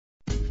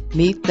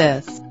Meet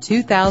this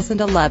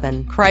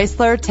 2011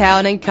 Chrysler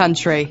Town &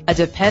 Country. A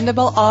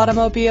dependable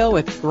automobile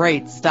with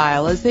great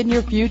style is in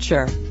your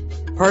future.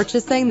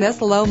 Purchasing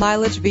this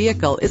low-mileage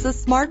vehicle is a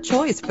smart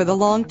choice for the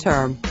long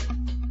term.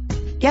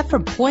 Get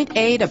from point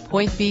A to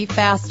point B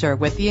faster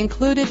with the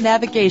included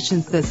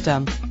navigation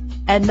system.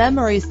 And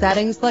memory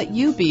settings let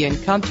you be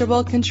in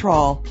comfortable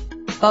control.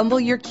 Fumble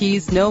your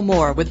keys no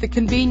more with the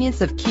convenience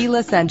of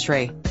keyless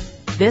entry.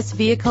 This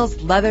vehicle's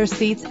leather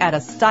seats add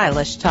a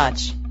stylish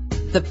touch.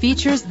 The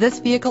features this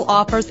vehicle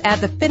offers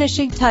add the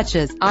finishing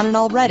touches on an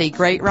already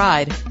great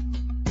ride.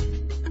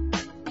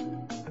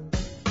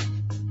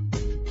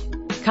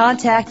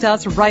 Contact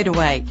us right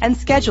away and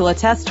schedule a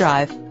test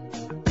drive.